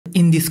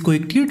In this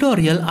quick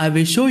tutorial, I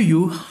will show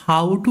you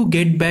how to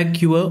get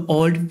back your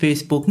old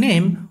Facebook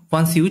name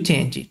once you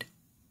change it.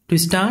 To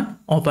start,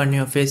 open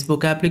your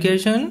Facebook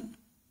application.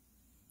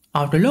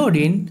 After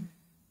login,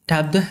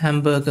 tap the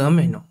hamburger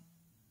menu.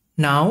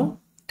 Now,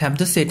 tap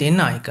the setting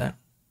icon.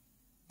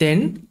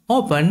 Then,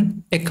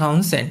 open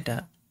Account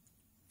Center.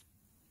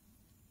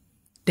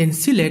 Then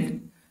select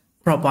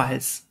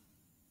Profiles.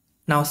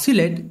 Now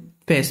select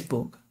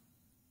Facebook.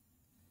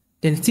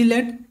 Then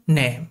select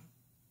Name.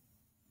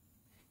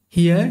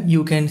 Here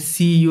you can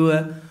see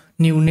your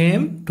new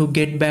name. To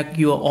get back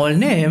your old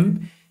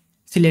name,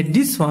 select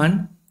this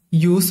one,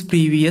 Use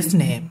Previous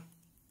Name.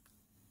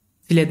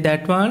 Select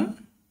that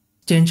one,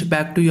 change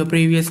back to your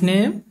previous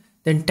name,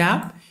 then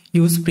tap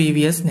Use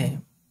Previous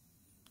Name.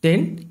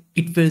 Then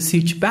it will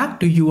switch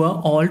back to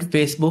your old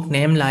Facebook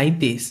name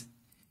like this.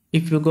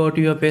 If you go to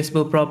your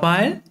Facebook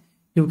profile,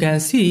 you can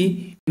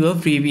see your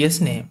previous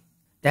name.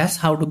 That's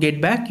how to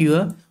get back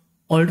your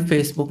old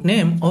Facebook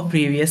name or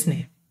previous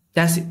name.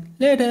 That's it.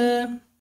 Later.